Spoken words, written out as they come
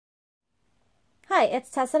Hi,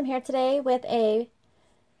 it's Tessa. I'm here today with a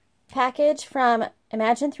package from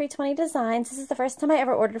IMAGINE320DESIGNS. This is the first time I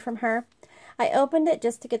ever ordered from her. I opened it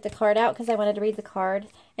just to get the card out because I wanted to read the card,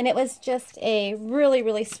 and it was just a really,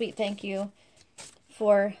 really sweet thank you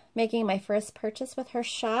for making my first purchase with her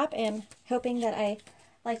shop and hoping that I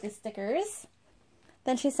like the stickers.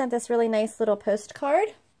 Then she sent this really nice little postcard.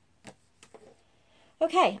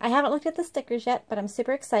 Okay, I haven't looked at the stickers yet, but I'm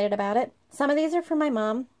super excited about it. Some of these are for my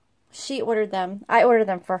mom. She ordered them. I ordered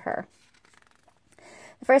them for her.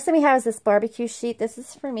 The first thing we have is this barbecue sheet. This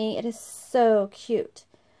is for me. It is so cute.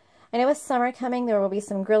 I know with summer coming, there will be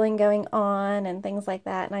some grilling going on and things like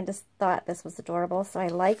that, and I just thought this was adorable, so I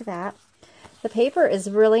like that. The paper is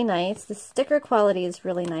really nice. The sticker quality is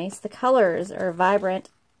really nice. The colors are vibrant.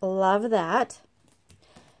 Love that.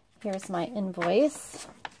 Here's my invoice.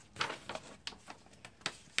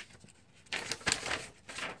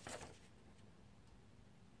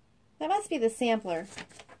 That must be the sampler.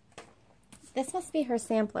 This must be her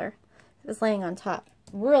sampler. It was laying on top.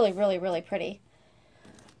 Really, really, really pretty.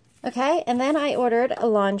 Okay, and then I ordered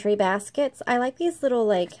laundry baskets. I like these little,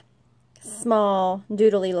 like, small,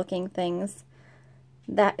 doodly looking things.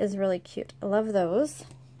 That is really cute. I love those.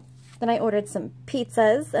 Then I ordered some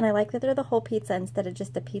pizzas, and I like that they're the whole pizza instead of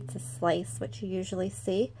just a pizza slice, which you usually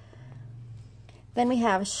see. Then we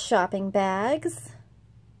have shopping bags.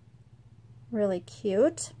 Really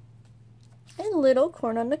cute. And little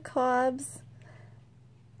corn on the cobs.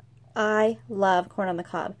 I love corn on the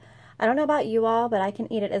cob. I don't know about you all, but I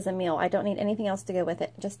can eat it as a meal. I don't need anything else to go with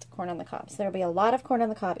it, just corn on the cob. So there'll be a lot of corn on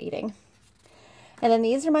the cob eating. And then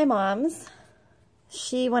these are my mom's.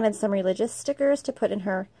 She wanted some religious stickers to put in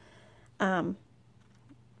her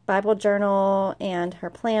Bible journal and her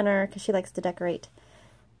planner because she likes to decorate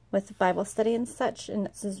with Bible study and such. And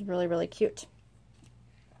this is really, really cute.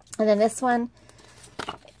 And then this one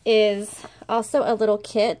is also a little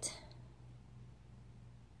kit,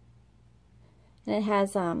 and it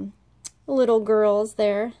has little girls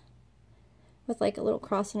there with like a little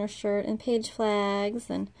cross on her shirt and page flags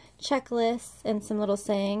and checklists and some little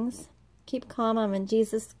sayings. Keep calm, I'm a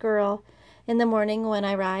Jesus girl. In the morning when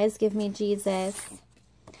I rise, give me Jesus.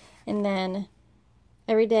 And then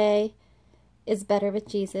every day is better with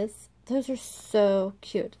Jesus. Those are so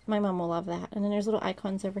cute. My mom will love that. And then there's little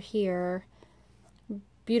icons over here.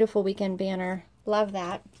 Beautiful weekend banner. Love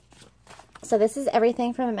that. So this is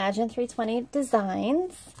everything from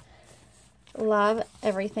IMAGINE320DESIGNS. Love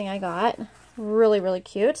everything I got. Really, really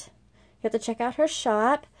cute. You have to check out her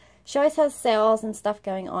shop. She always has sales and stuff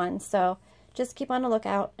going on, so just keep on the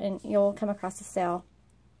lookout and you'll come across a sale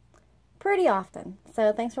pretty often.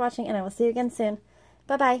 So thanks for watching, and I will see you again soon.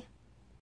 Bye-bye.